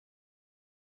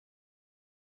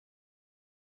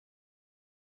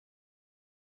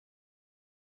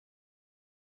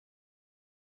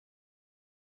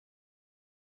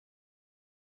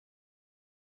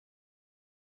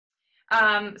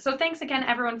So thanks again,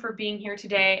 everyone, for being here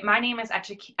today. My name is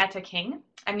Etta King.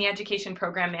 I'm the Education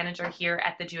Program Manager here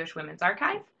at the Jewish Women's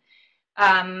Archive.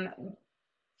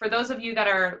 For those of you that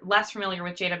are less familiar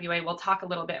with JWA, we'll talk a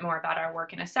little bit more about our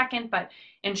work in a second, but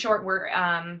in short, we're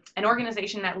an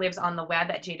organization that lives on the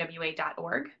web at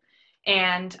jwa.org.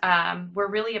 And we're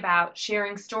really about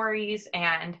sharing stories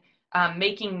and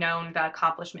making known the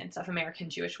accomplishments of American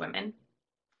Jewish women.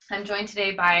 I'm joined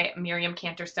today by Miriam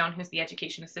Canterstone, who's the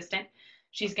education assistant.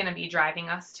 She's going to be driving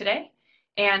us today,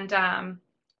 and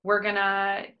we're going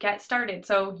to get started.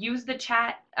 So use the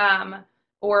chat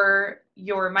or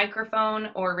your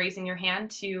microphone or raising your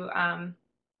hand to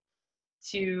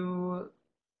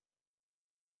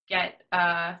get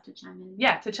to chime in.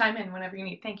 Yeah, to chime in whenever you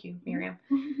need. Thank you, Miriam.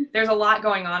 There's a lot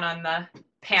going on the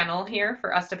panel here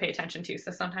for us to pay attention to,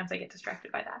 so sometimes I get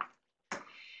distracted by that.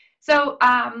 So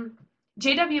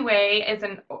JWA is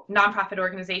a nonprofit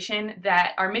organization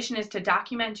that our mission is to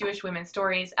document Jewish women's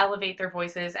stories, elevate their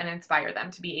voices, and inspire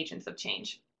them to be agents of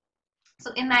change.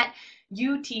 So in that,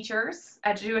 you teachers,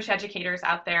 Jewish educators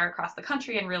out there across the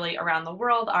country and really around the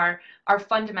world are our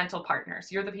fundamental partners.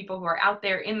 You're the people who are out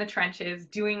there in the trenches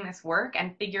doing this work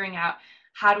and figuring out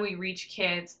how do we reach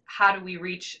kids, how do we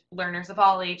reach learners of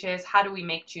all ages, how do we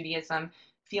make Judaism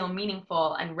feel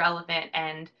meaningful and relevant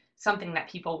and something that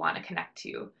people want to connect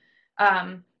to.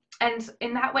 And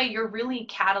in that way, you're really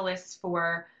catalysts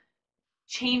for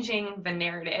changing the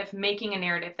narrative, making a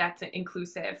narrative that's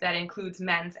inclusive, that includes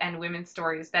men's and women's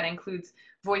stories, that includes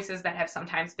voices that have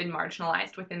sometimes been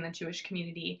marginalized within the Jewish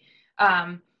community.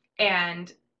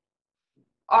 And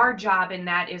our job in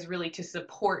that is really to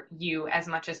support you as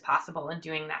much as possible in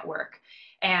doing that work.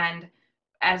 And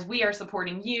as we are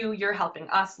supporting you, you're helping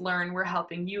us learn, we're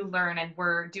helping you learn, and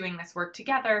we're doing this work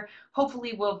together.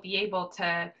 Hopefully we'll be able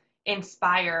to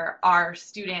inspire our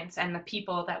students and the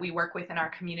people that we work with in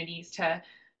our communities to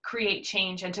create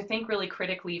change and to think really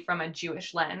critically from a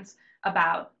Jewish lens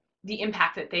about the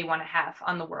impact that they want to have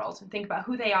on the world, and think about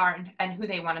who they are and who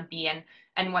they want to be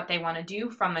and what they want to do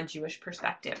from a Jewish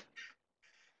perspective.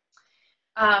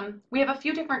 We have a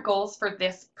few different goals for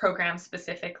this program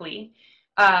specifically.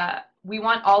 We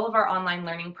want all of our online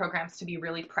learning programs to be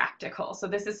really practical. So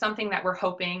this is something that we're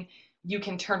hoping you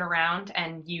can turn around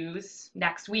and use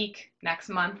next week, next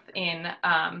month in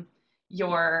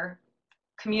your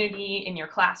community, in your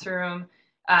classroom,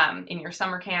 in your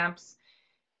summer camps.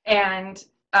 And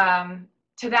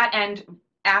to that end,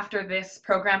 after this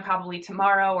program, probably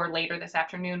tomorrow or later this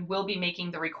afternoon, we'll be making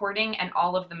the recording and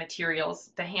all of the materials,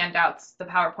 the handouts, the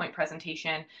PowerPoint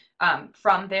presentation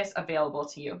from this available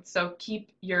to you. So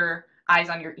keep your eyes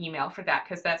on your email for that,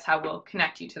 because that's how we'll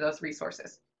connect you to those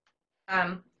resources.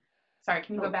 Sorry,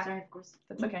 can you go back? Sorry, of course.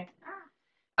 That's okay.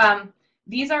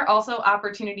 These are also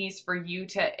opportunities for you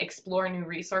to explore new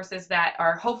resources that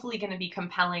are hopefully going to be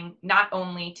compelling not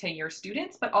only to your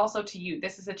students, but also to you.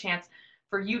 This is a chance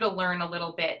for you to learn a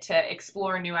little bit, to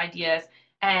explore new ideas,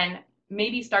 and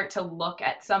maybe start to look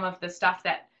at some of the stuff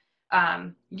that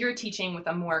you're teaching with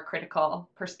a more critical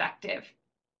perspective.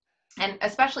 And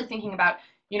especially thinking about,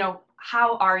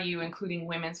 how are you including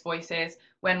women's voices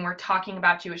when we're talking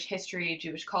about Jewish history,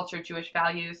 Jewish culture, Jewish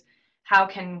values? How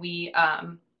can we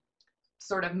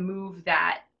sort of move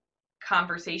that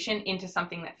conversation into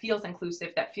something that feels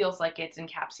inclusive, that feels like it's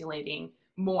encapsulating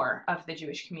more of the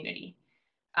Jewish community?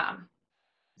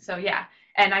 So yeah,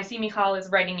 and I see Michal is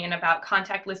writing in about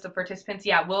contact list of participants.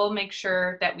 Yeah, we'll make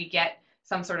sure that we get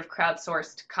some sort of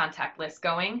crowdsourced contact list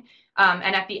going.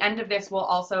 And at the end of this, we'll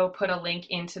also put a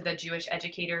link into the Jewish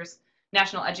Educators,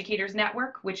 National Educators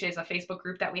Network, which is a Facebook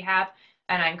group that we have.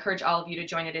 And I encourage all of you to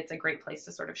join it. It's a great place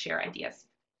to sort of share ideas.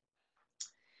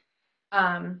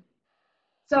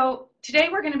 So today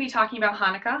we're going to be talking about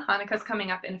Hanukkah. Hanukkah's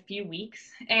coming up in a few weeks.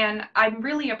 And I'm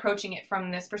really approaching it from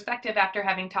this perspective after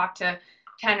having talked to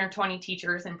 10 or 20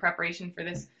 teachers in preparation for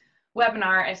this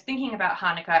webinar, as thinking about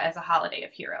Hanukkah as a holiday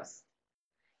of heroes.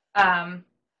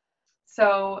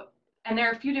 And there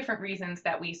are a few different reasons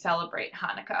that we celebrate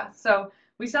Hanukkah. So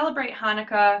we celebrate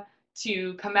Hanukkah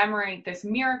to commemorate this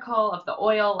miracle of the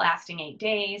oil lasting 8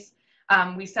 days.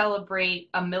 We celebrate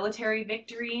a military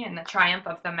victory and the triumph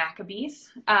of the Maccabees.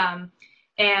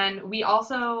 And we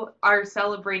also are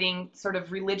celebrating sort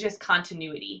of religious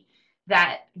continuity,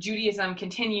 that Judaism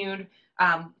continued,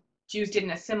 Jews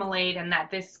didn't assimilate, and that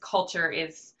this culture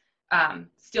is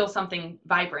still something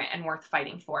vibrant and worth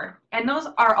fighting for. And those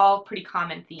are all pretty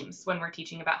common themes when we're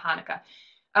teaching about Hanukkah.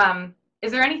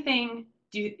 Is there anything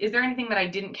that I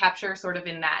didn't capture sort of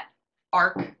in that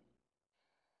arc?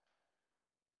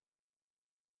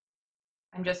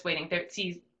 I'm just waiting.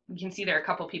 You can see there are a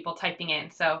couple people typing in.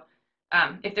 So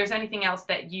if there's anything else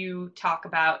that you talk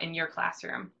about in your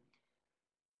classroom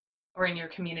or in your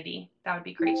community, that would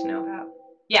be great to know about.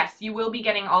 Yes, you will be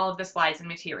getting all of the slides and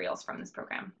materials from this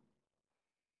program.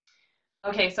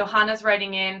 Okay, so Hannah's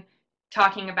writing in,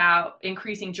 talking about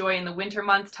increasing joy in the winter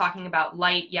months, talking about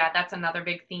light. Yeah, that's another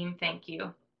big theme. Thank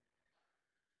you.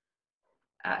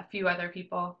 A few other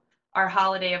people. Our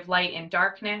holiday of light and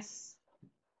darkness.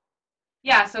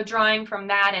 Yeah, so drawing from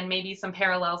that and maybe some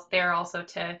parallels there also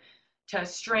to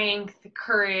strength,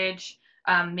 courage,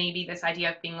 maybe this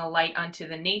idea of being a light unto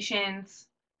the nations.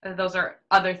 Those are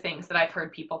other things that I've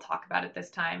heard people talk about at this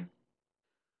time.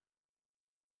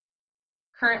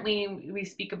 Currently, we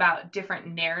speak about different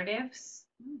narratives,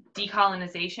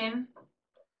 decolonization.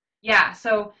 Yeah,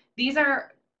 so these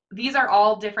are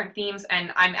all different themes,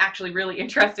 and I'm actually really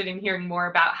interested in hearing more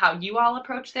about how you all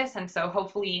approach this. And so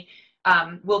hopefully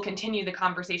we'll continue the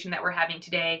conversation that we're having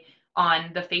today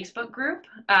on the Facebook group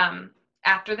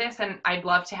after this. And I'd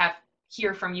love to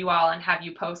hear from you all and have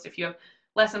you post if you have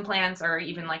lesson plans or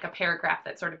even like a paragraph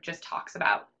that sort of just talks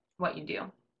about what you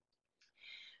do.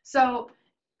 So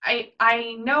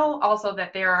I know also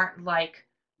that there aren't like,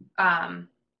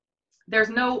 there's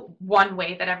no one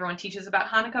way that everyone teaches about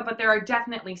Hanukkah, but there are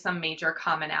definitely some major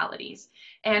commonalities.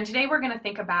 And today we're going to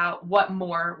think about what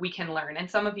more we can learn. And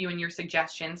some of you in your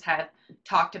suggestions have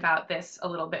talked about this a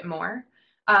little bit more.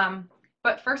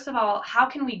 But first of all, how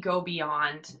can we go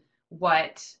beyond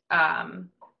what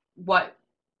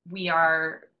we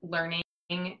are learning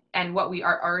and what we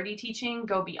are already teaching,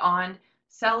 go beyond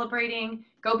celebrating,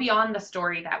 go beyond the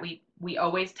story that we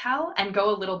always tell, and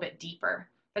go a little bit deeper.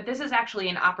 But this is actually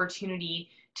an opportunity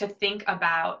to think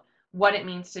about what it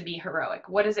means to be heroic.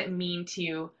 What does it mean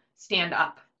to stand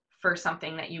up for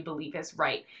something that you believe is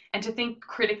right? And to think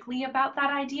critically about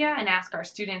that idea and ask our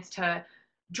students to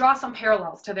draw some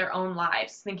parallels to their own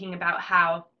lives, thinking about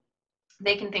how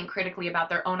they can think critically about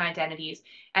their own identities.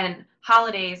 And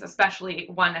holidays, especially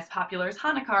one as popular as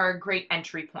Hanukkah, are a great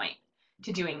entry point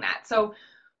to doing that. So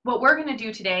what we're going to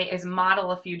do today is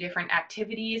model a few different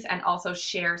activities and also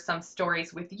share some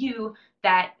stories with you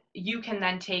that you can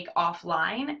then take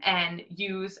offline and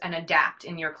use and adapt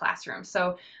in your classroom.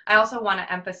 So I also want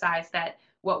to emphasize that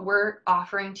what we're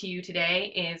offering to you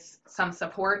today is some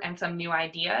support and some new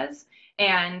ideas.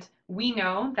 And we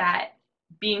know that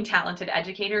being talented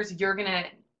educators, you're going to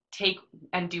take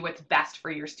and do what's best for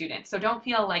your students. So don't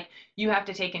feel like you have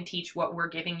to take and teach what we're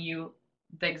giving you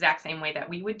the exact same way that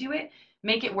we would do it.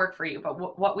 Make it work for you.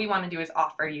 But what we want to do is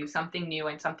offer you something new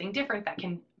and something different that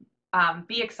can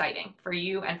be exciting for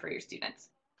you and for your students.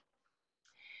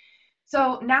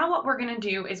 So now what we're going to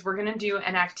do is we're going to do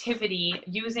an activity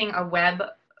using a web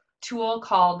tool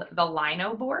called the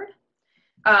Lino board.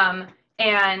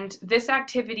 And this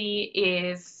activity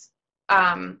is,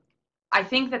 I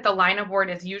think that the Lino board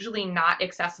is usually not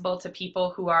accessible to people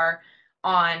who are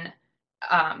on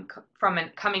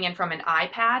coming in from an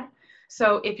iPad.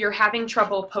 So if you're having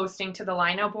trouble posting to the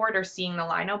Lino board or seeing the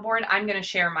Lino board, I'm going to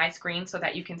share my screen so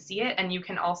that you can see it, and you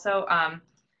can also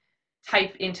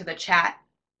type into the chat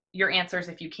your answers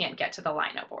if you can't get to the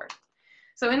Lino board.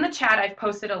 So in the chat, I've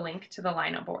posted a link to the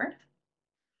Lino board,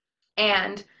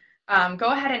 and go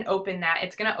ahead and open that.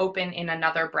 It's going to open in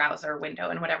another browser window,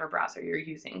 in whatever browser you're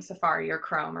using, Safari or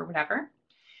Chrome or whatever.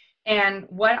 And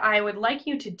what I would like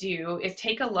you to do is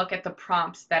take a look at the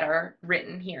prompts that are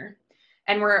written here.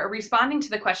 And we're responding to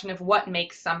the question of what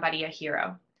makes somebody a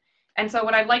hero. And so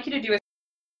what I'd like you to do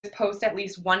is post at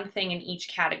least one thing in each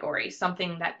category,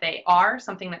 something that they are,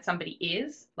 something that somebody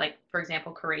is, like, for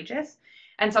example, courageous,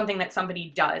 and something that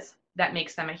somebody does that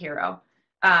makes them a hero.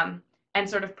 And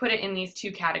sort of put it in these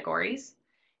two categories.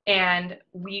 And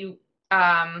we're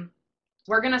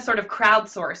going to sort of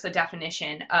crowdsource a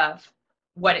definition of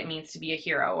what it means to be a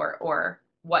hero, or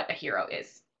what a hero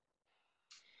is.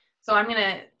 So I'm going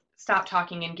to stop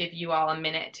talking and give you all a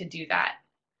minute to do that.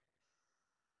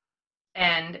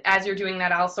 And as you're doing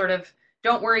that, I'll sort of,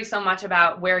 don't worry so much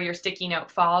about where your sticky note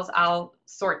falls. I'll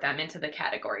sort them into the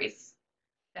categories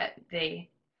that they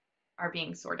are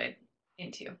being sorted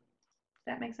into. Does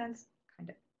that make sense? Kind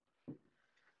of.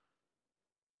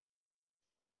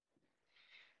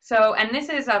 So, and this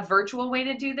is a virtual way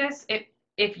to do this.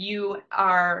 If you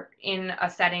are in a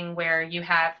setting where you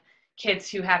have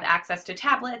kids who have access to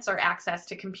tablets or access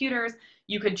to computers,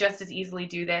 you could just as easily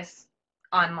do this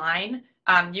online.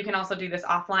 You can also do this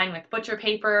offline with butcher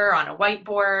paper on a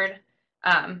whiteboard.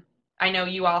 I know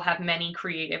you all have many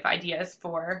creative ideas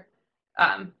for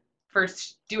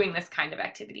doing this kind of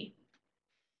activity.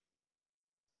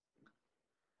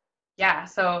 Yeah,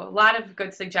 so a lot of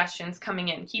good suggestions coming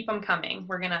in. Keep them coming.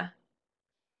 We're gonna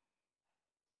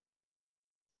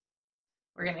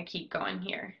we're going to keep going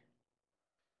here.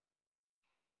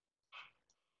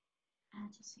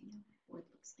 Just so you know, my board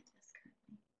looks like this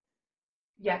currently.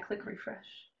 Yeah, click refresh.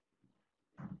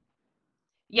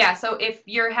 Yeah, so if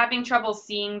you're having trouble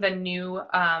seeing the new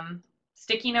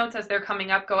sticky notes as they're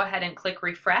coming up, go ahead and click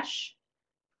refresh.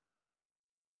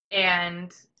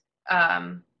 And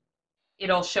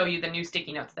it'll show you the new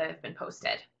sticky notes that have been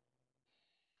posted.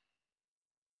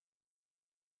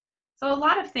 So a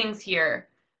lot of things here.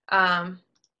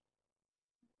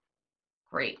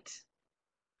 Great.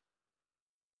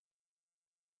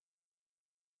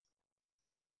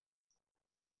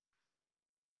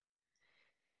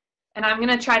 And I'm going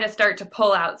to try to start to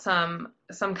pull out some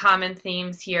common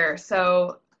themes here.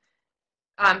 So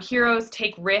heroes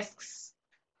take risks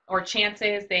or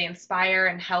chances. They inspire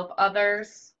and help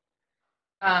others.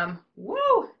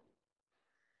 Woo!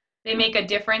 They make a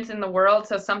difference in the world.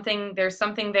 So there's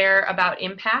something there about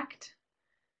impact.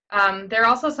 There are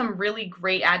also some really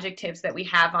great adjectives that we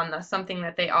have on the something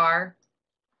that they are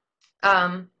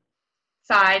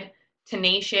side.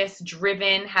 Tenacious,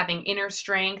 driven, having inner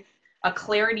strength, a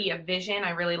clarity of vision. I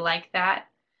really like that.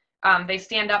 They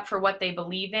stand up for what they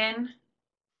believe in.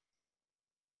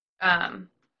 I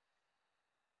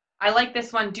like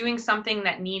this one, doing something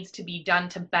that needs to be done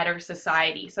to better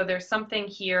society. So there's something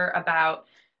here about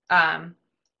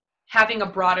having a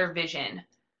broader vision,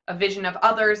 a vision of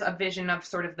others, a vision of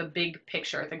sort of the big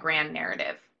picture, the grand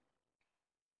narrative.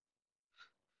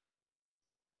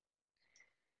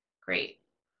 Great.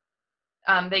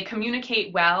 They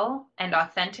communicate well and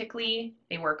authentically.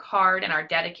 They work hard and are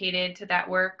dedicated to that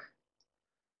work.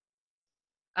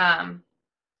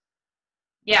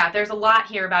 Yeah, there's a lot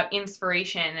here about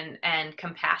inspiration and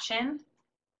compassion.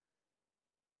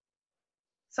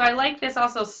 So I like this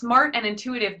also, smart and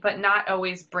intuitive, but not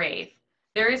always brave.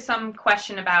 There is some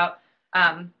question about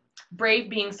brave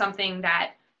being something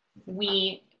that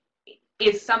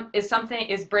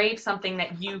is brave something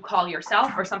that you call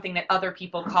yourself or something that other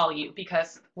people call you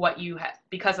because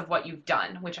of what you've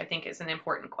done, which I think is an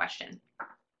important question.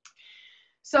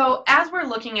 So as we're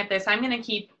looking at this, I'm going to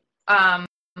keep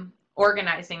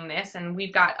organizing this, and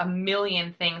we've got a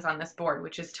million things on this board,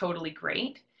 which is totally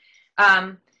great.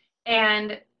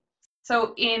 And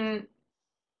so in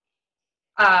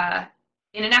an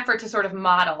effort to sort of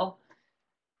model,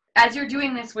 as you're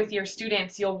doing this with your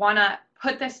students, you'll want to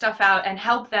put this stuff out and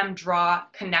help them draw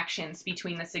connections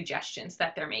between the suggestions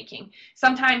that they're making.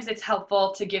 Sometimes it's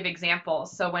helpful to give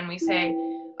examples. So when we say,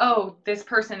 oh, this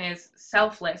person is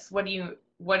selfless, what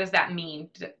does that mean?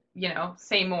 You know,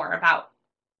 say more about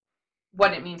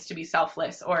what it means to be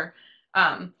selfless, or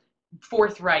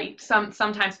forthright.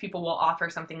 Sometimes people will offer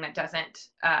something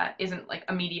that isn't like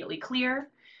immediately clear.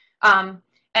 And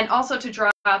also to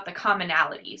draw out the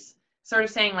commonalities. Sort of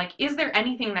saying, like, is there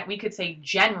anything that we could say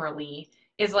generally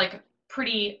is like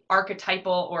pretty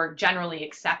archetypal or generally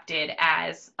accepted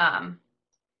as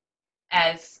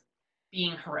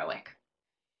being heroic?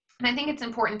 And I think it's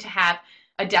important to have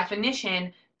a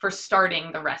definition for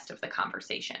starting the rest of the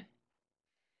conversation.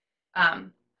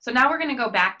 So now we're going to go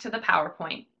back to the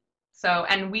PowerPoint.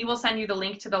 And we will send you the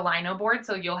link to the Lino board,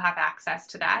 so you'll have access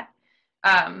to that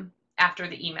after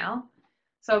the email.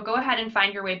 So go ahead and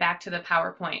find your way back to the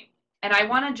PowerPoint. And I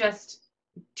want to just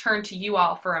turn to you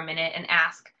all for a minute and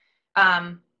ask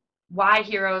why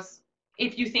heroes,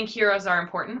 if you think heroes are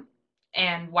important,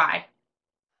 and why.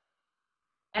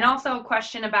 And also a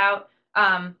question about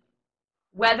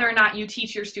whether or not you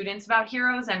teach your students about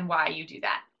heroes and why you do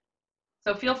that.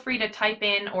 So feel free to type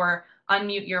in or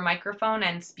unmute your microphone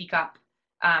and speak up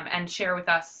and share with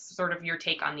us sort of your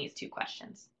take on these two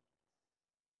questions.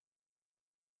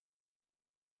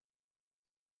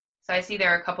 So I see there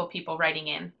are a couple people writing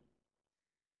in.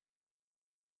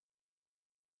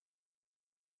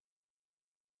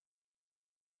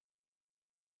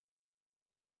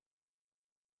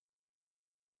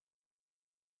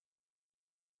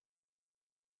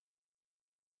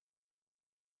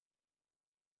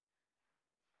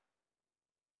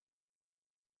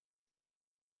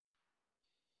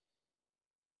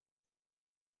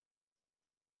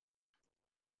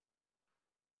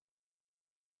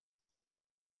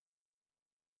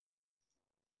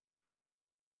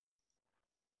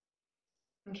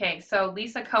 Okay, so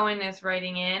Lisa Cohen is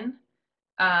writing in.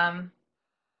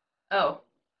 Oh,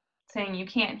 saying you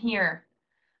can't hear.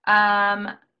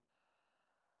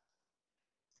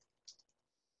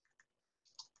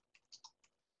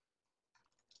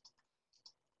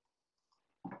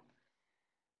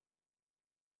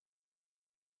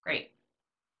 Great.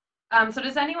 So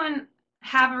does anyone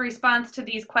have a response to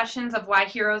these questions of why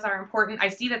heroes are important? I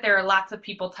see that there are lots of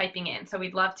people typing in, so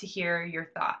we'd love to hear your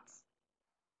thoughts.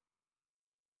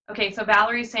 Okay, so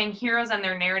Valerie's saying heroes and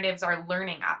their narratives are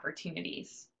learning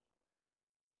opportunities.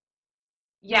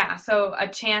 Yeah, so a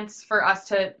chance for us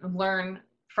to learn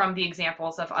from the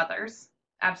examples of others.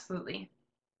 Absolutely.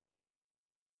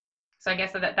 So I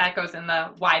guess that goes in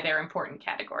the why they're important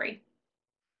category.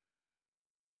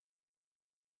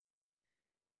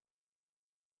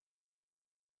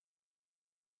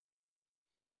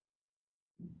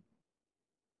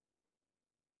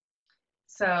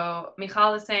 So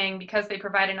Michal is saying because they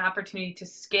provide an opportunity to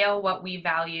scale what we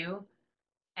value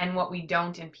and what we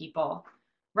don't in people.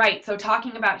 Right, so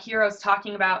talking about heroes,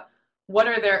 talking about what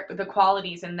are the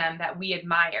qualities in them that we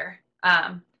admire,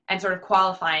 and sort of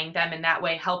qualifying them in that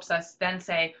way helps us then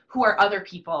say, who are other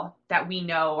people that we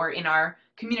know or in our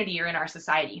community or in our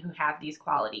society who have these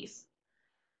qualities?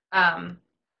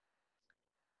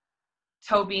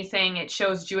 Toby saying it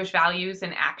shows Jewish values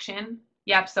in action.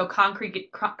 Yep, so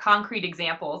concrete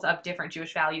examples of different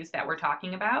Jewish values that we're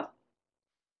talking about.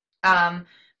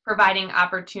 Providing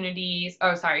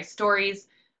stories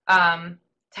to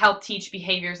help teach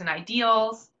behaviors and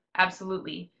ideals.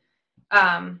 Absolutely.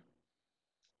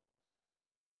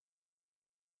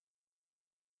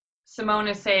 Simone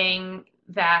is saying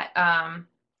that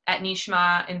at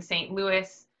Nishma in St.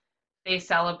 Louis, they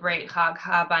celebrate Chag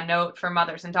HaBanot for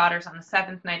mothers and daughters on the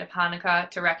 7th night of Hanukkah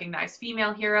to recognize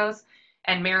female heroes.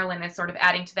 And Marilyn is sort of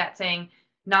adding to that, saying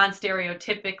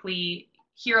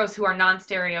heroes who are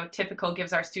non-stereotypical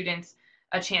gives our students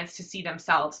a chance to see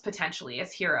themselves potentially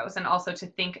as heroes, and also to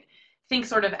think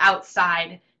sort of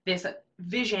outside this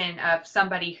vision of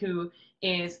somebody who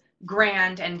is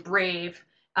grand and brave,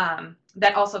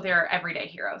 that also they're everyday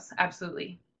heroes.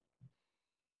 Absolutely.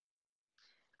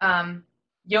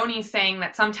 Yoni's saying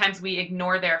that sometimes we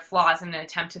ignore their flaws in an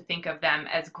attempt to think of them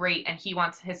as great, and he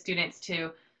wants his students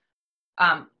to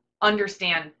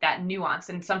understand that nuance,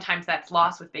 and sometimes that's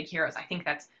lost with big heroes. I think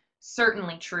that's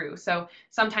certainly true. So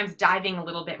sometimes diving a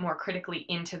little bit more critically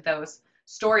into those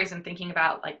stories and thinking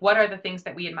about, like, what are the things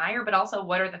that we admire, but also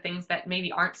what are the things that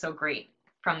maybe aren't so great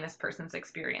from this person's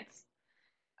experience.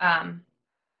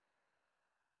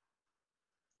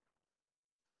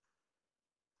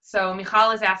 So Michal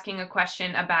is asking a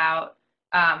question about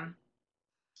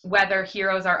whether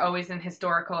heroes are always in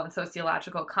historical and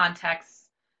sociological contexts,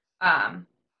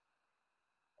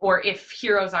 or if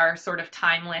heroes are sort of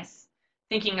timeless.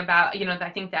 Thinking about, I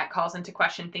think that calls into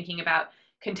question thinking about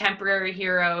contemporary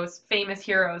heroes, famous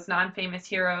heroes, non-famous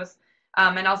heroes,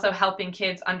 and also helping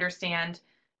kids understand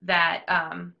that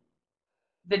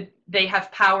they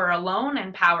have power alone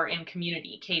and power in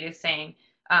community. Kate is saying,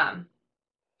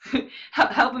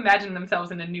 help imagine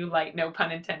themselves in a new light. No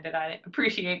pun intended. I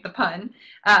appreciate the pun.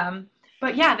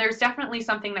 But yeah, there's definitely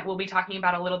something that we'll be talking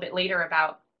about a little bit later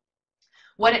about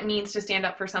what it means to stand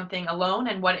up for something alone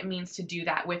and what it means to do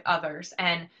that with others,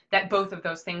 and that both of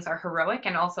those things are heroic,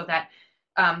 and also that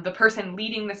the person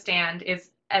leading the stand is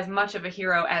as much of a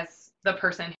hero as the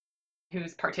person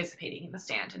who's participating in the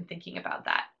stand, and thinking about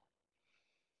that.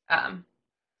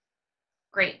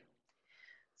 Great.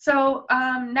 So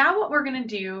now what we're going to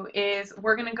do is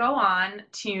we're going to go on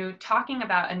to talking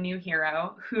about a new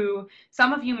hero who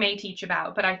some of you may teach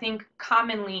about, but I think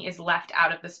commonly is left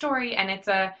out of the story, and it's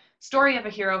a story of a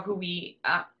hero who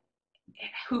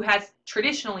has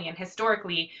traditionally and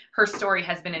historically, her story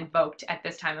has been invoked at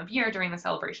this time of year during the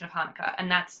celebration of Hanukkah, and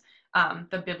that's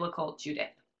the biblical Judith.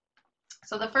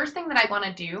 So the first thing that I want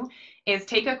to do is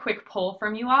take a quick poll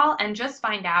from you all and just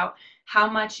find out how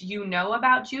much you know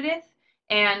about Judith,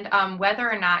 and whether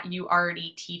or not you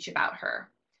already teach about her.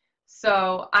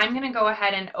 So I'm going to go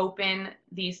ahead and open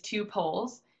these two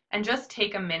polls and just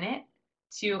take a minute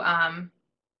to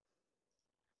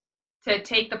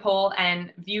take the poll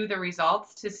and view the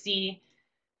results to see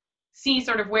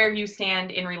sort of where you stand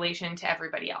in relation to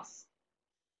everybody else.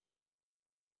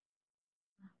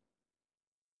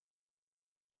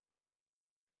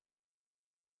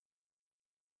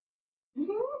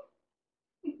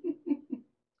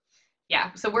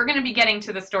 Yeah, so we're going to be getting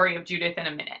to the story of Judith in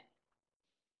a minute.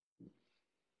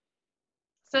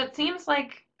 So it seems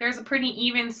like there's a pretty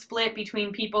even split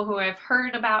between people who have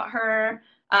heard about her,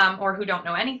 or who don't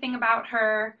know anything about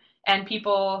her, and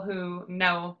people who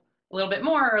know a little bit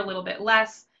more or a little bit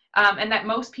less, and that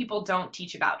most people don't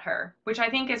teach about her, which I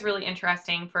think is really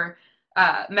interesting for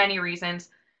many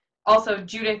reasons. Also,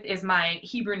 Judith is my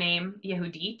Hebrew name,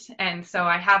 Yehudit, and so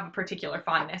I have a particular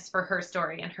fondness for her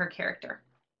story and her character.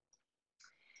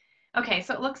 Okay,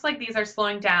 so it looks like these are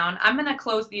slowing down. I'm going to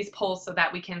close these polls so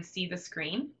that we can see the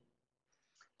screen.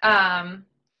 And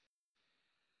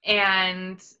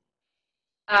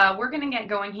we're going to get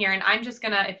going here, and I'm just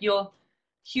going to, if you'll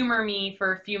humor me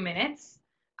for a few minutes,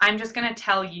 I'm just going to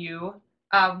tell you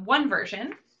one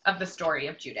version of the story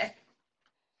of Judith.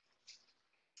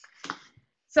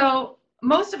 So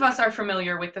most of us are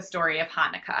familiar with the story of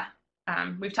Hanukkah.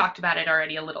 We've talked about it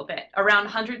already a little bit. Around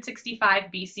 165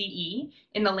 BCE,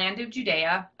 in the land of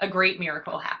Judea, a great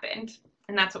miracle happened,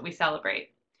 and that's what we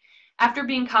celebrate. After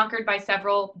being conquered by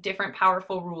several different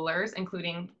powerful rulers,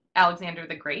 including Alexander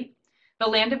the Great, the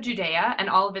land of Judea and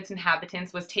all of its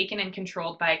inhabitants was taken and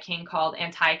controlled by a king called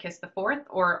Antiochus IV,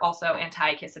 or also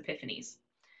Antiochus Epiphanes.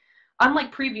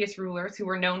 Unlike previous rulers who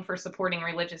were known for supporting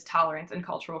religious tolerance and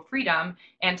cultural freedom,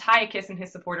 Antiochus and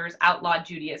his supporters outlawed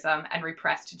Judaism and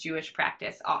repressed Jewish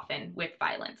practice, often with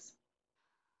violence.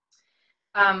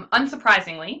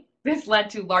 Unsurprisingly, this led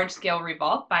to large-scale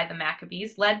revolt by the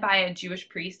Maccabees, led by a Jewish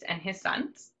priest and his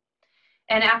sons.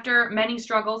 And after many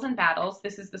struggles and battles,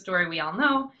 this is the story we all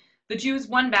know, the Jews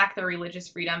won back their religious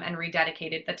freedom and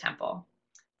rededicated the temple.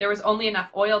 There was only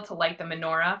enough oil to light the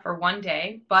menorah for one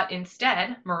day, but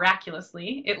instead,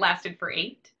 miraculously, it lasted for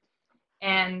 8.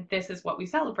 And this is what we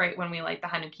celebrate when we light the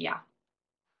Hanukkah.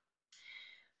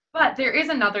 But there is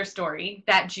another story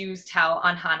that Jews tell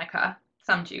on Hanukkah,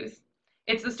 some Jews.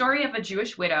 It's the story of a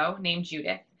Jewish widow named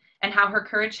Judith and how her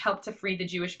courage helped to free the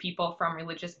Jewish people from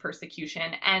religious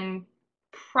persecution and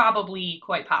probably,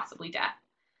 quite possibly, death.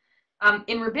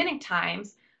 In rabbinic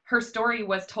times, her story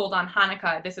was told on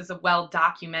Hanukkah. This is a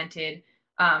well-documented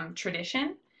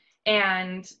tradition,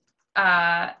 and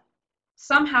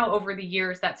somehow over the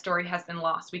years that story has been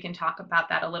lost. We can talk about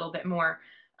that a little bit more.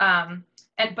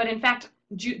 But in fact,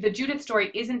 the Judith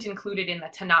story isn't included in the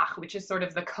Tanakh, which is sort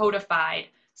of the codified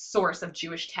source of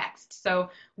Jewish text. So,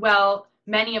 well,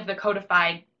 many of the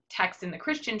codified texts in the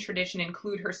Christian tradition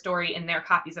include her story in their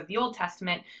copies of the Old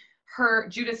Testament. Her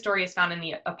Judith story is found in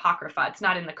the Apocrypha. It's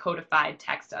not in the codified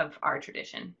text of our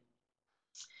tradition.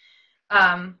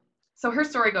 So her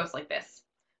story goes like this.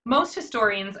 Most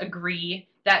historians agree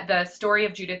that the story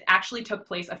of Judith actually took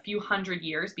place a few hundred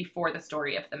years before the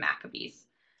story of the Maccabees,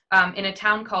 in a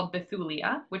town called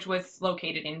Bethulia, which was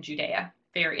located in Judea,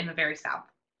 in the very south.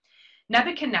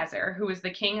 Nebuchadnezzar, who was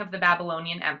the king of the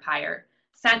Babylonian Empire,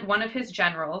 sent one of his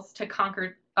generals to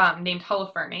conquer, named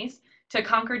Holofernes, to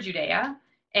conquer Judea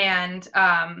and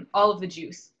all of the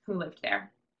Jews who lived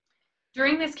there.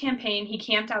 During this campaign, he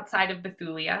camped outside of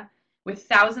Bethulia with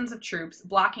thousands of troops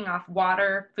blocking off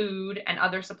water, food, and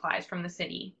other supplies from the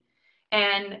city.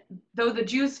 And though the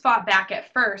Jews fought back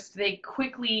at first, they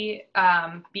quickly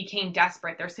became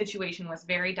desperate. Their situation was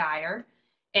very dire.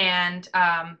 And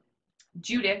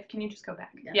Judith, can you just go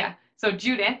back? Yeah. So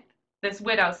Judith, this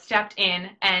widow, stepped in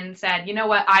and said, you know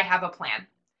what, I have a plan.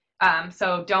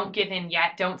 So don't give in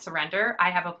yet. Don't surrender. I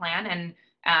have a plan,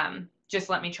 and just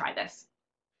let me try this.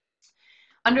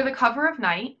 Under the cover of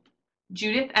night,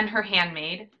 Judith and her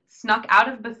handmaid snuck out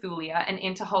of Bethulia and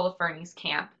into Holofernes'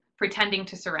 camp, pretending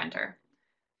to surrender.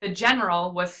 The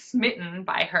general was smitten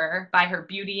by her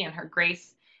beauty and her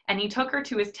grace, and he took her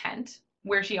to his tent,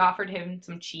 where she offered him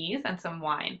some cheese and some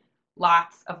wine,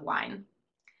 lots of wine.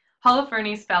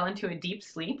 Holofernes fell into a deep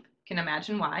sleep, can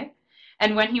imagine why.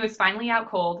 And when he was finally out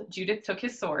cold, Judith took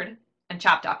his sword and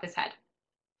chopped off his head.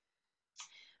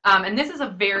 And this is a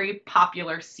very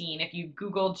popular scene. If you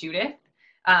Google Judith,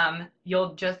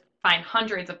 you'll just find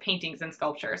hundreds of paintings and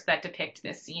sculptures that depict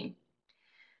this scene.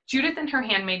 Judith and her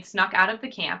handmaid snuck out of the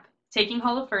camp, taking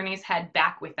Holofernes' head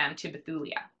back with them to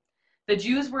Bethulia. The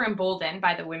Jews were emboldened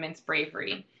by the women's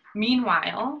bravery.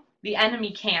 Meanwhile, the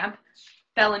enemy camp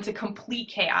fell into complete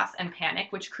chaos and panic,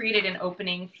 which created an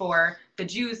opening for the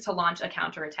Jews to launch a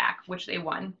counterattack, which they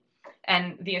won,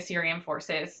 and the Assyrian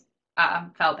forces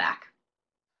fell back.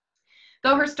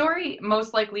 Though her story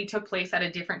most likely took place at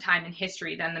a different time in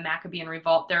history than the Maccabean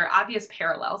revolt, there are obvious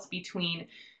parallels between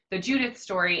the Judith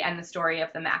story and the story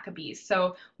of the Maccabees.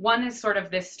 So one is sort of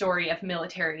this story of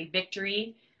military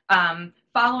victory,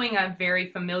 following a very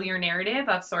familiar narrative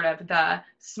of sort of the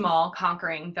small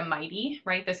conquering the mighty,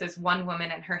 right? This is one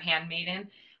woman and her handmaiden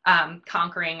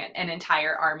conquering an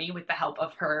entire army with the help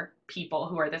of her people,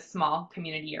 who are this small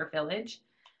community or village.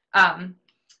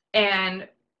 And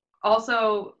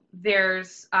also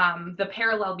there's the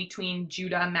parallel between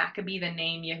Judah Maccabee, the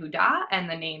name Yehudah, and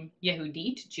the name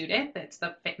Yehudit, Judith. It's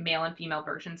the male and female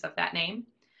versions of that name.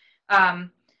 And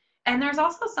there's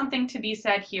also something to be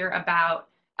said here about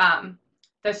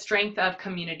the strength of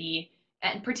community,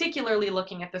 and particularly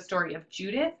looking at the story of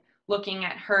Judith, looking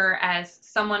at her as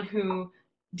someone who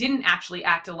didn't actually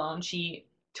act alone. She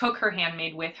took her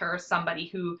handmaid with her, somebody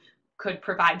who could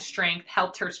provide strength,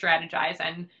 helped her strategize,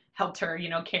 and helped her,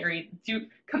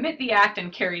 commit the act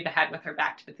and carry the head with her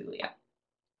back to Bethulia.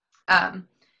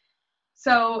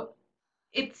 So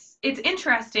it's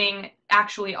interesting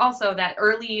actually also that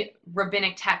early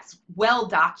rabbinic texts well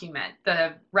document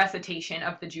the recitation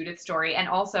of the Judith story, and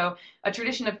also a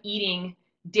tradition of eating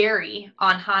dairy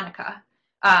on Hanukkah.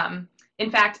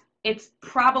 In fact, it's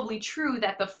probably true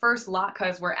that the first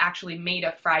latkes were actually made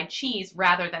of fried cheese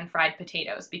rather than fried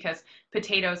potatoes, because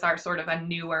potatoes are sort of a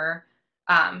newer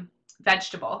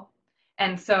vegetable.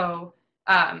 And so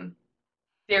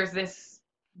there's this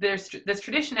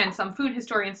tradition, and some food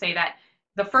historians say that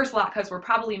the first latkes were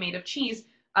probably made of cheese,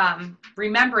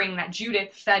 remembering that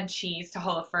Judith fed cheese to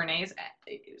Holofernes,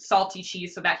 salty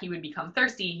cheese, so that he would become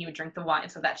thirsty. He would drink the wine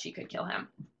so that she could kill him.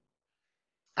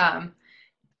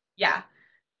 Yeah,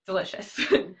 delicious.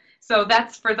 So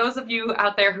that's for those of you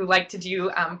out there who like to do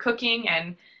cooking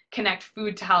and connect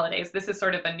food to holidays. This is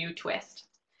sort of a new twist.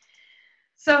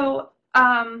 So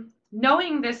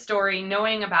knowing this story,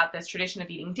 knowing about this tradition of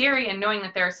eating dairy, and knowing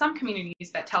that there are some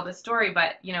communities that tell this story,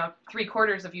 but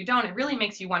 3/4 of you don't, it really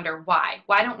makes you wonder why.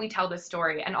 Why don't we tell this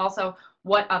story? And also,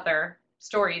 what other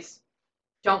stories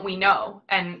don't we know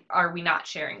and are we not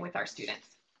sharing with our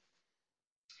students?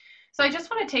 So I just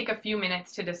want to take a few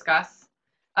minutes to discuss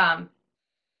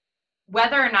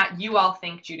whether or not you all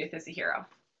think Judith is a hero.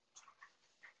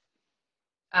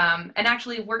 And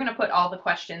actually, we're going to put all the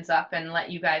questions up and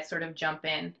let you guys sort of jump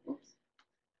in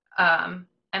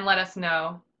and let us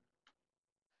know,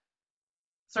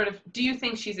 sort of, do you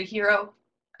think she's a hero?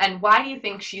 And why do you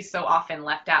think she's so often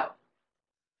left out?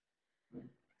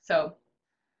 So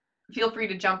feel free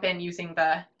to jump in using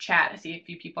the chat. I see a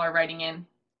few people are writing in.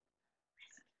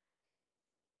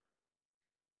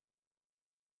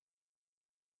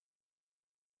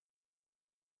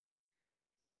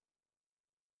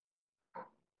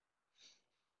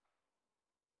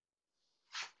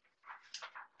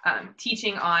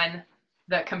 Teaching on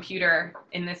the computer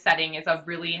in this setting is a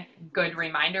really good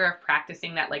reminder of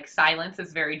practicing that, like, silence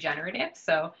is very generative.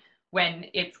 So when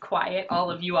it's quiet, all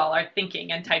of you all are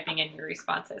thinking and typing in your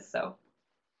responses. So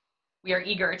we are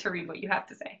eager to read what you have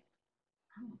to say.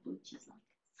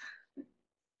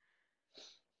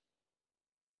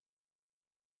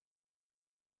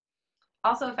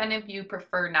 Also, if any of you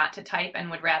prefer not to type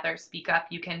and would rather speak up,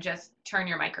 you can just turn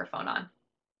your microphone on.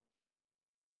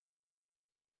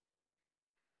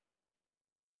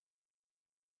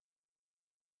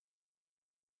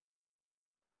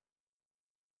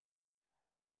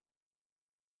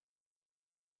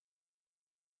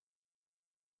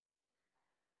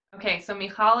 Okay, so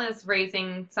Michal is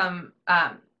raising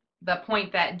the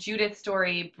point that Judith's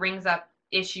story brings up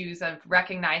issues of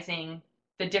recognizing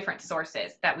the different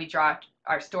sources that we draw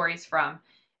our stories from,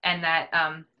 and that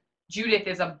Judith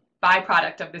is a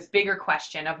byproduct of this bigger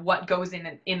question of what goes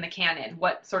in the canon,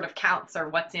 what sort of counts, or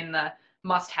what's in the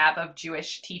must-have of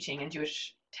Jewish teaching and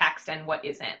Jewish text, and what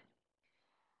isn't.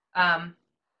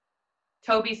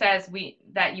 Toby says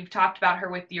that you've talked about her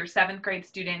with your 7th grade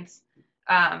students.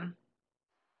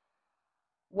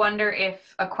 Wonder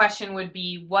if a question would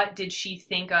be, what did she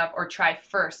think of or try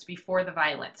first before the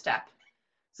violent step?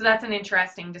 So that's an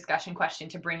interesting discussion question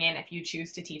to bring in if you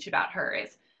choose to teach about her,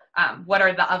 is what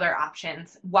are the other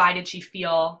options? Why did she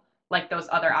feel like those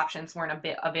other options weren't a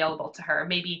bit available to her?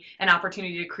 Maybe an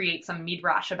opportunity to create some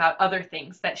midrash about other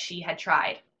things that she had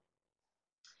tried.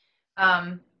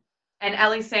 And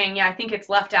Ellie's saying, yeah, I think it's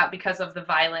left out because of the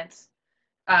violence.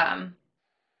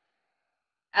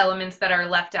 Elements that are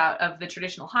left out of the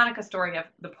traditional Hanukkah story, of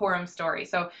the Purim story.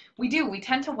 So we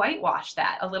tend to whitewash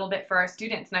that a little bit for our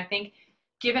students. And I think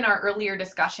given our earlier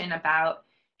discussion about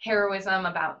heroism,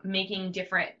 about making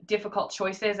difficult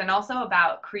choices, and also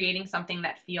about creating something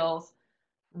that feels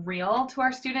real to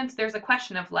our students, there's a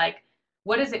question of, like,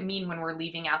 what does it mean when we're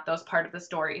leaving out those part of the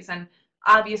stories? And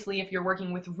obviously, if you're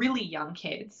working with really young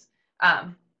kids,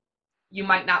 you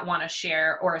might not want to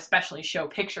share or especially show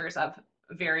pictures of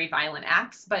very violent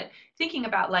acts, but thinking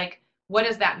about, like, what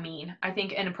does that mean? I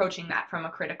think, and approaching that from a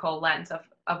critical lens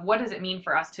of what does it mean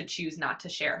for us to choose not to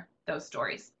share those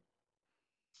stories.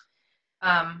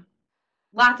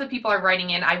 Lots of people are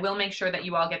writing in. I will make sure that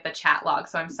you all get the chat log,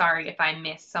 so I'm sorry if I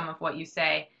miss some of what you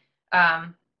say.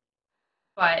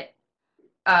 But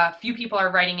a few people are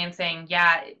writing in saying,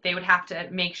 yeah, they would have to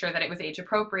make sure that it was age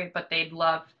appropriate, but they'd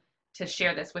love to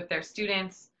share this with their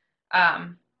students.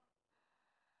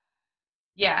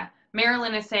 Yeah,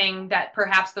 Marilyn is saying that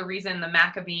perhaps the reason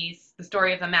the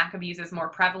story of the Maccabees is more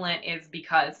prevalent is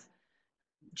because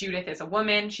Judith is a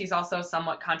woman. She's also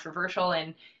somewhat controversial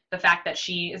in the fact that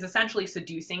she is essentially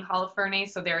seducing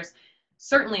Holofernes. So there's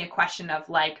certainly a question of,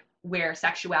 like, where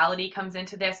sexuality comes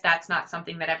into this. That's not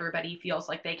something that everybody feels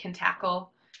like they can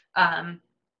tackle. And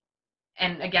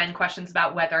again, questions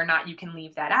about whether or not you can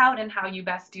leave that out and how you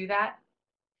best do that.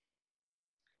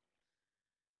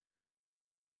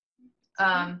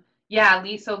 Yeah,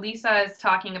 so Lisa is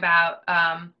talking about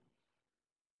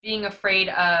being afraid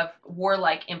of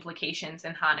warlike implications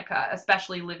in Hanukkah,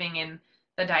 especially living in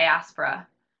the diaspora.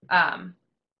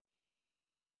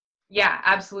 Yeah,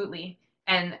 absolutely.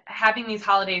 And having these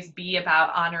holidays be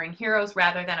about honoring heroes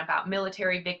rather than about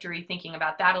military victory, thinking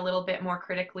about that a little bit more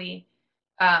critically.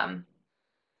 And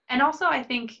also, I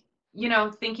think,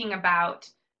 thinking about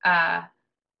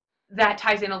that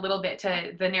ties in a little bit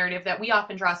to the narrative that we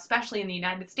often draw, especially in the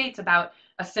United States, about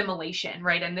assimilation,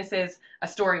 right? And this is a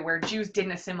story where Jews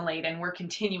didn't assimilate, and we're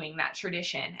continuing that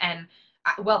tradition. And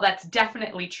well, that's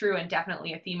definitely true and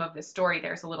definitely a theme of this story.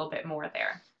 There's a little bit more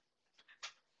there.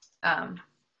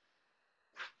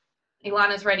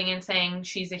 Ilana's writing in saying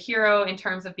she's a hero in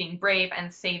terms of being brave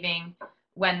and saving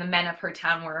when the men of her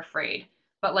town were afraid.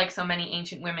 But like so many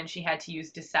ancient women, she had to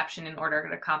use deception in order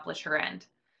to accomplish her end.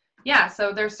 Yeah,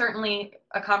 so there's certainly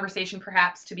a conversation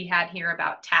perhaps to be had here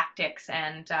about tactics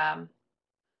and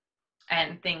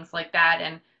things like that.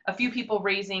 And a few people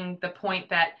raising the point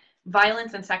that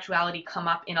violence and sexuality come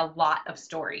up in a lot of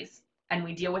stories, and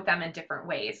we deal with them in different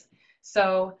ways.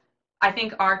 So I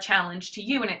think our challenge to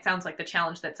you, and it sounds like the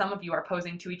challenge that some of you are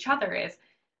posing to each other,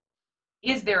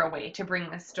 is there a way to bring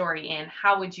this story in?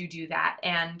 How would you do that?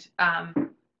 And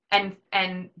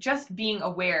just being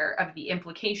aware of the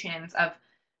implications of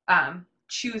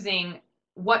choosing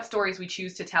what stories we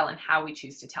choose to tell and how we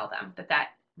choose to tell them. That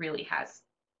really has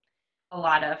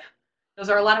those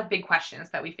are a lot of big questions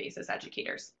that we face as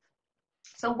educators.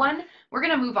 So we're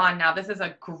going to move on now. This is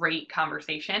a great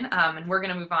conversation, and we're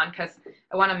going to move on because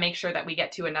I want to make sure that we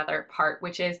get to another part,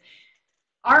 which is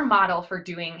our model for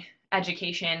doing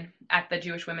education at the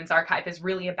Jewish Women's Archive is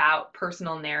really about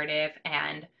personal narrative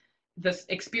and the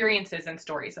experiences and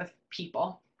stories of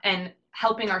people and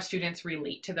helping our students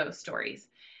relate to those stories.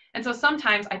 And so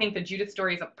sometimes I think the Judith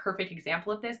story is a perfect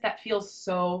example of this that feels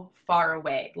so far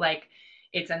away. Like,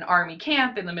 it's an army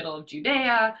camp in the middle of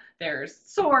Judea, there's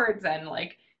swords, and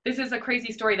like, this is a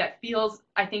crazy story that feels,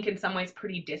 I think, in some ways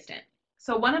pretty distant.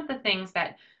 So one of the things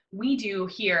that we do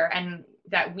here and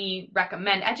that we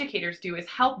recommend educators do is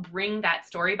help bring that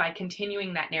story by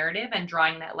continuing that narrative and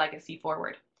drawing that legacy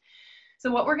forward.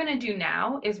 So what we're going to do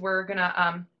now is we're going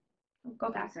to go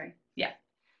back. Sorry. Yeah.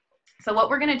 So what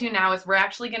we're going to do now is we're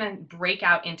actually going to break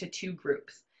out into two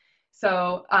groups.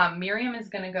 So Miriam is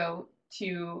going to go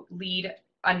to lead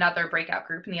another breakout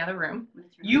group in the other room.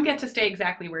 You get to stay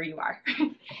exactly where you are.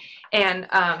 And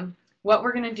what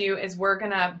we're going to do is we're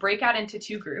going to break out into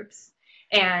two groups.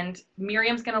 And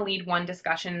Miriam's going to lead one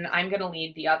discussion, and I'm going to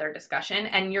lead the other discussion.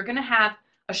 And you're going to have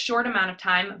a short amount of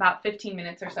time, about 15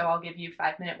 minutes or so. I'll give you a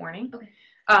 5-minute warning, okay,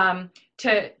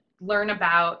 to learn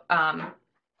about a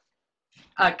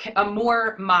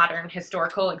more modern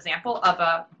historical example of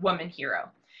a woman hero.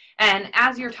 And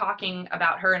as you're talking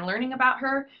about her and learning about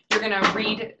her, you're going to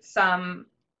read some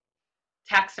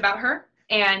text about her,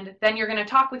 and then you're going to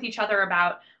talk with each other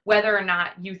about whether or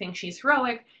not you think she's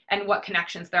heroic and what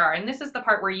connections there are. And this is the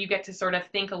part where you get to sort of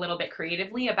think a little bit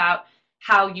creatively about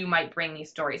how you might bring these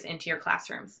stories into your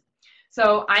classrooms.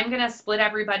 So I'm going to split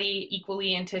everybody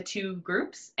equally into two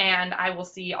groups, and I will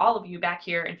see all of you back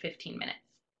here in 15 minutes.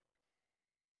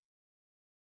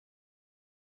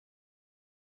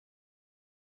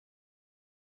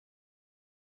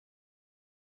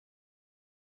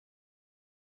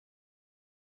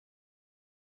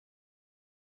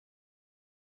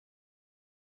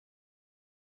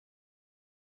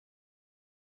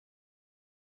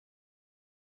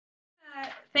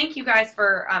 Thank you guys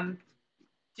for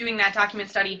doing that document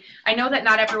study. I know that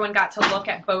not everyone got to look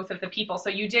at both of the people, so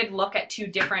you did look at two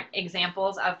different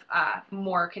examples of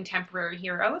more contemporary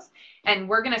heroes, and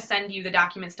we're going to send you the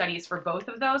document studies for both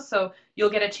of those, so you'll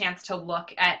get a chance to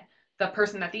look at the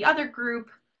person that the other group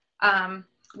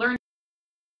learned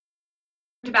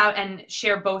about and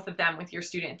share both of them with your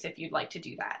students if you'd like to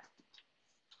do that.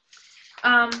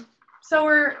 So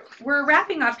we're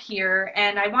wrapping up here,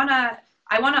 and I want to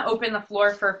open the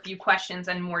floor for a few questions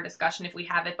and more discussion if we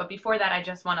have it. But before that, I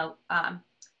just want to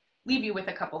leave you with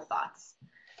a couple thoughts.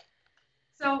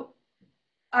 So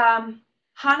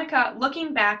Hanukkah,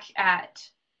 looking back at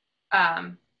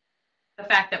the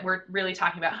fact that we're really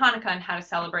talking about Hanukkah and how to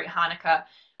celebrate Hanukkah,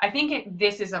 I think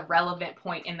this is a relevant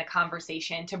point in the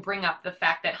conversation to bring up the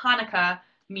fact that Hanukkah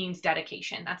means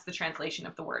dedication. That's the translation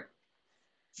of the word.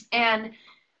 And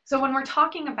so when we're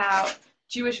talking about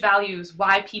Jewish values,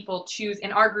 why people choose,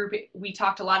 in our group, we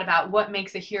talked a lot about what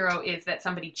makes a hero is that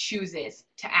somebody chooses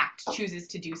to act, chooses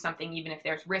to do something, even if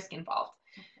there's risk involved.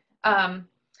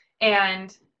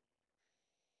 And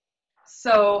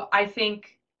so I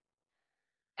think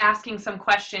asking some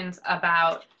questions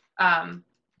about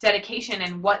dedication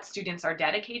and what students are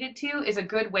dedicated to is a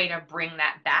good way to bring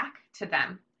that back to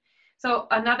them. So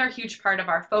another huge part of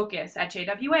our focus at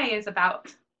JWA is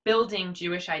about building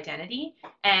Jewish identity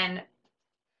and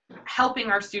helping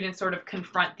our students sort of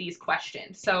confront these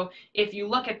questions. So if you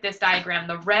look at this diagram,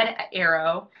 the red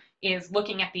arrow is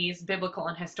looking at these biblical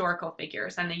and historical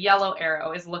figures, and the yellow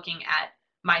arrow is looking at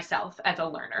myself as a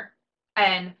learner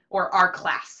or our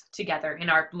class together in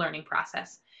our learning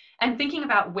process. And thinking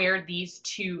about where these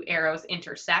two arrows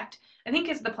intersect, I think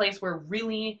is the place where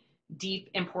really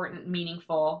deep, important,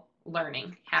 meaningful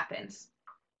learning happens.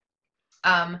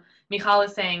 Michal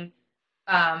is saying,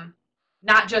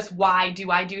 not just why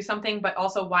do I do something, but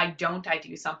also why don't I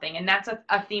do something? And that's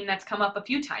a theme that's come up a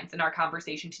few times in our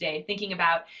conversation today, thinking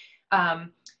about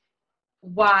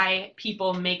why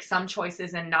people make some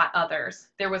choices and not others.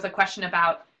 There was a question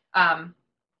about,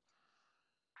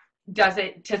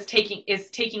 is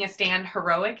taking a stand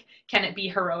heroic? Can it be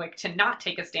heroic to not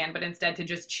take a stand, but instead to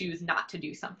just choose not to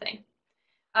do something?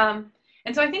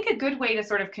 And so I think a good way to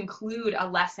sort of conclude a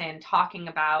lesson talking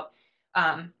about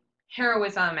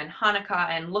heroism and Hanukkah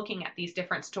and looking at these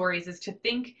different stories is to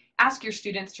ask your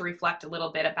students to reflect a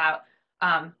little bit about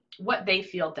what they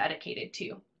feel dedicated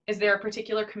to. Is there a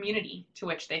particular community to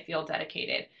which they feel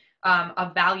dedicated,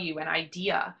 a value, an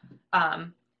idea?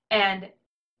 And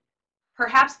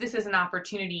perhaps this is an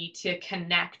opportunity to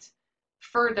connect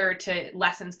further to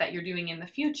lessons that you're doing in the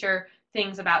future,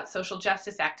 things about social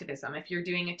justice activism, if you're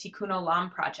doing a Tikkun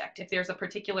Olam project, if there's a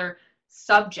particular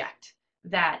subject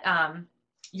that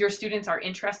your students are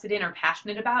interested in or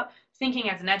passionate about, thinking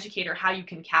as an educator how you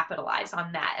can capitalize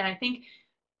on that. And I think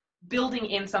building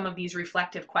in some of these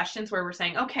reflective questions where we're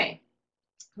saying, okay,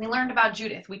 we learned about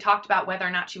Judith. We talked about whether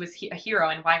or not she was a hero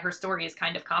and why her story is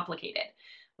kind of complicated.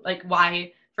 Like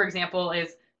why, for example,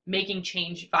 is making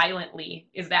change violently,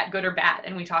 is that good or bad?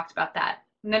 And we talked about that.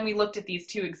 And then we looked at these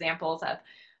two examples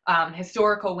of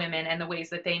historical women and the ways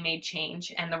that they made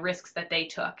change and the risks that they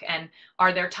took. And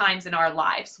are there times in our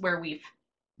lives where we've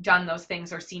done those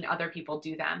things or seen other people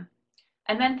do them?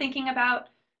 And then thinking about,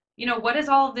 what does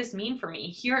all of this mean for me?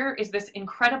 Here is this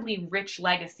incredibly rich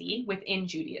legacy within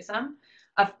Judaism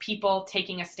of people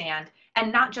taking a stand,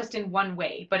 and not just in one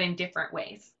way, but in different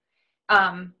ways.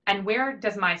 And where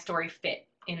does my story fit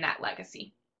in that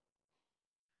legacy?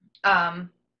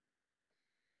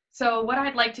 So what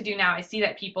I'd like to do now, I see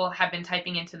that people have been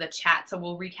typing into the chat, so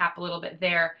we'll recap a little bit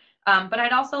there. But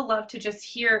I'd also love to just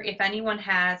hear if anyone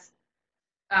has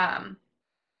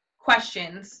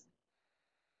questions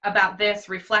about this,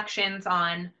 reflections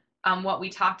on what we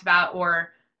talked about,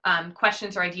 or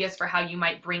questions or ideas for how you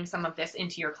might bring some of this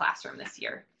into your classroom this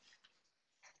year.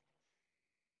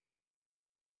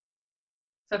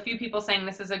 So a few people saying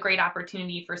this is a great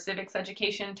opportunity for civics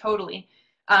education, totally.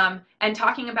 And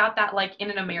talking about that like in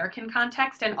an American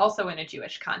context and also in a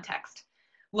Jewish context,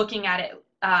 looking at it,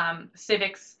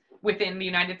 civics within the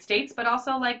United States, but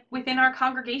also like within our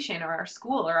congregation or our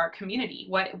school or our community.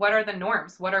 What are the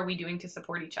norms? What are we doing to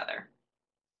support each other?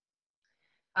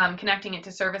 Connecting it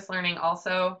to service learning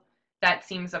also, that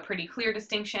seems a pretty clear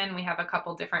distinction. We have a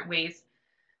couple different ways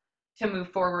to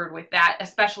move forward with that,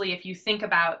 especially if you think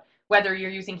about whether you're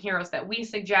using heroes that we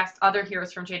suggest, other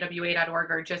heroes from jwa.org,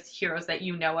 or just heroes that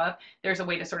you know of. There's a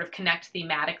way to sort of connect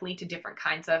thematically to different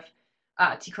kinds of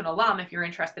Tikkun Olam. If you're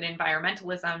interested in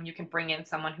environmentalism, you can bring in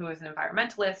someone who is an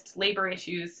environmentalist, labor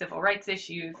issues, civil rights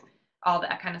issues, all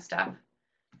that kind of stuff.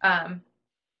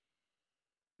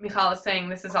 Michal is saying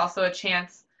this is also a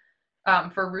chance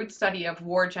for root study of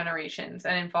war generations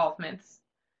and involvements.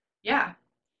 Yeah.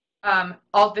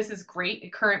 All this is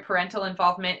great. Current parental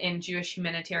involvement in Jewish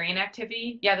humanitarian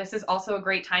activity. Yeah, this is also a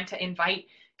great time to invite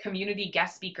community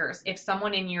guest speakers. If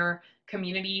someone in your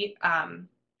community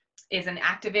is an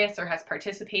activist or has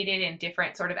participated in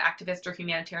different sort of activist or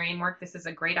humanitarian work, this is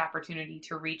a great opportunity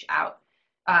to reach out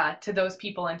to those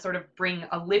people and sort of bring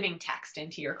a living text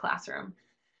into your classroom.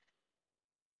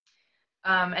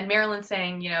 And Marilyn's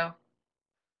saying,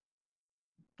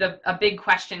 a big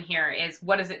question here is,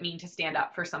 what does it mean to stand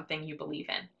up for something you believe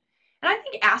in? And I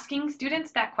think asking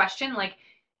students that question, like,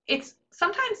 it's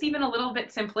sometimes even a little bit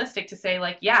simplistic to say,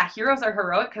 like, yeah, heroes are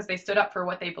heroic because they stood up for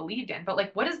what they believed in. But,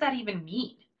 like, what does that even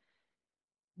mean?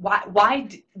 Why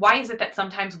is it that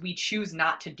sometimes we choose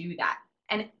not to do that?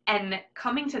 And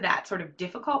coming to that sort of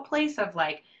difficult place of,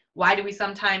 like, why do we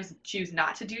sometimes choose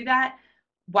not to do that?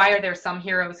 Why are there some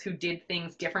heroes who did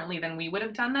things differently than we would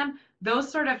have done them? Those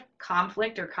sort of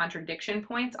conflict or contradiction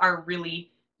points are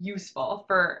really useful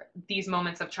for these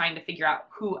moments of trying to figure out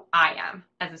who I am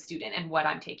as a student and what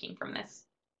I'm taking from this.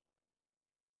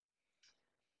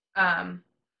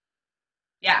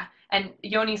 Yeah, And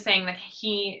Yoni's saying that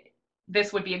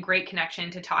this would be a great connection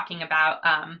to talking about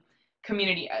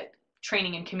community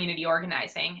training and community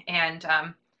organizing, and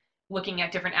looking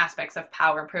at different aspects of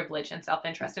power, privilege, and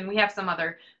self-interest. And we have some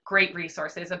other great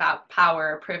resources about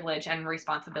power, privilege, and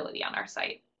responsibility on our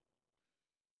site.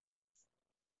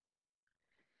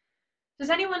 Does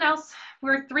anyone else?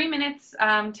 We're 3 minutes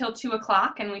till 2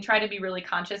 o'clock, and we try to be really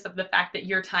conscious of the fact that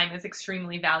your time is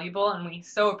extremely valuable, and we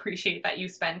so appreciate that you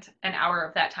spent an hour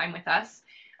of that time with us.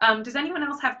 Does anyone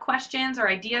else have questions or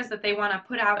ideas that they want to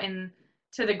put out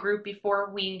to the group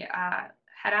before we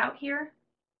head out here?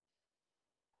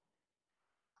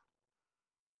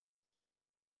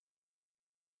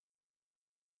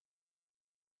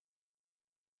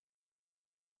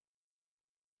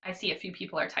 I see a few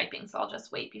people are typing, so I'll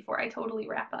just wait before I totally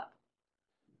wrap up.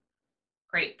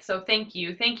 Great, so thank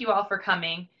you. Thank you all for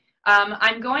coming.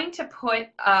 I'm going to put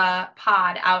a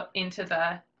pod out into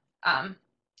the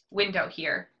window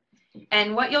here.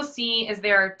 And what you'll see is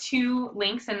there are 2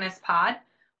 links in this pod.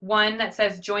 One that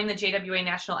says join the JWA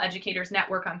National Educators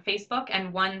Network on Facebook,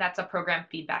 and one that's a program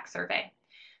feedback survey.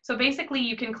 So basically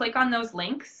you can click on those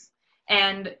links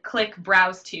and click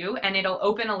browse to, and it'll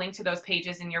open a link to those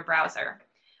pages in your browser.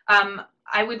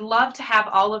 I would love to have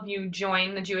all of you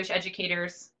join the Jewish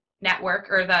Educators Network,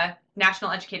 or the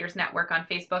National Educators Network on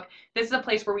Facebook. This is a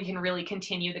place where we can really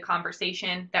continue the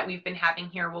conversation that we've been having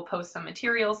here. We'll post some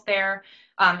materials there.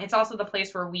 It's also the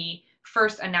place where we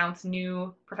first announce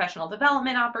new professional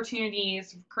development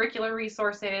opportunities, curricular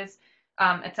resources,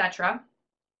 etc.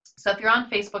 So if you're on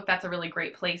Facebook, that's a really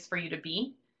great place for you to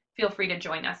be. Feel free to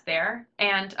join us there.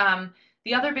 And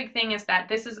the other big thing is that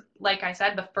this is, like I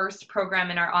said, the first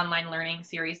program in our online learning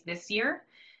series this year.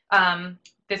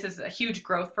 This is a huge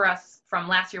growth for us. From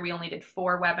last year, we only did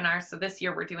 4 webinars. So this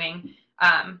year we're doing,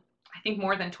 I think,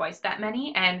 more than twice that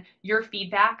many. And your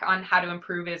feedback on how to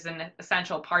improve is an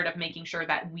essential part of making sure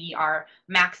that we are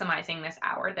maximizing this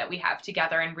hour that we have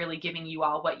together and really giving you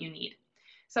all what you need.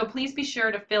 So please be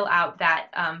sure to fill out that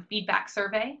feedback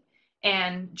survey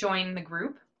and join the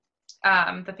group,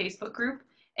 the Facebook group.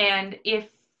 And if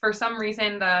for some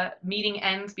reason the meeting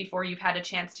ends before you've had a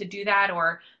chance to do that,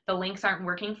 or the links aren't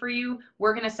working for you,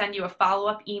 we're going to send you a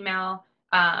follow-up email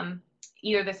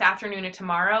either this afternoon or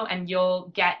tomorrow, and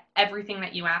you'll get everything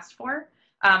that you asked for.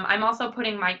 I'm also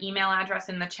putting my email address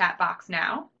in the chat box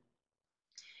now.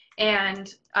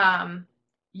 And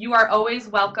you are always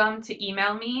welcome to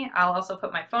email me. I'll also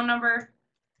put my phone number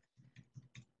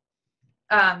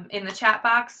in the chat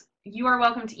box. You are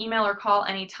welcome to email or call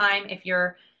anytime if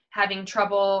you're having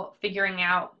trouble figuring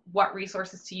out what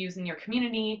resources to use in your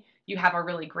community. You have a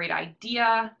really great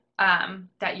idea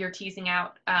that you're teasing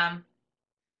out.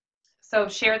 So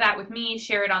share that with me,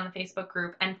 share it on the Facebook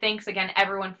group. And thanks again,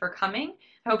 everyone, for coming.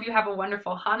 I hope you have a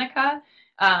wonderful Hanukkah,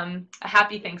 a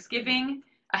happy Thanksgiving,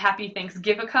 a happy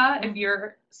Thanksgivika if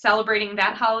you're celebrating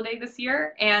that holiday this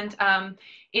year. And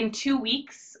in 2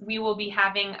 weeks, we will be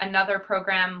having another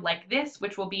program like this,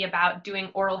 which will be about doing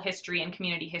oral history and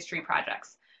community history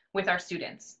projects with our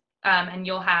students. And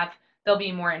there'll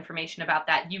be more information about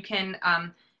that. You can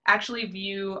actually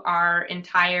view our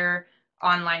entire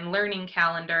online learning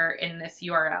calendar in this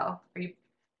URL. Are you?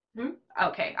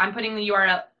 Okay, I'm putting the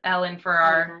URL in for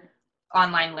our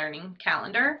online learning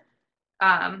calendar.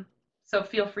 So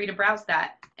feel free to browse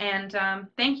that. And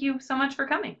thank you so much for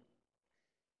coming.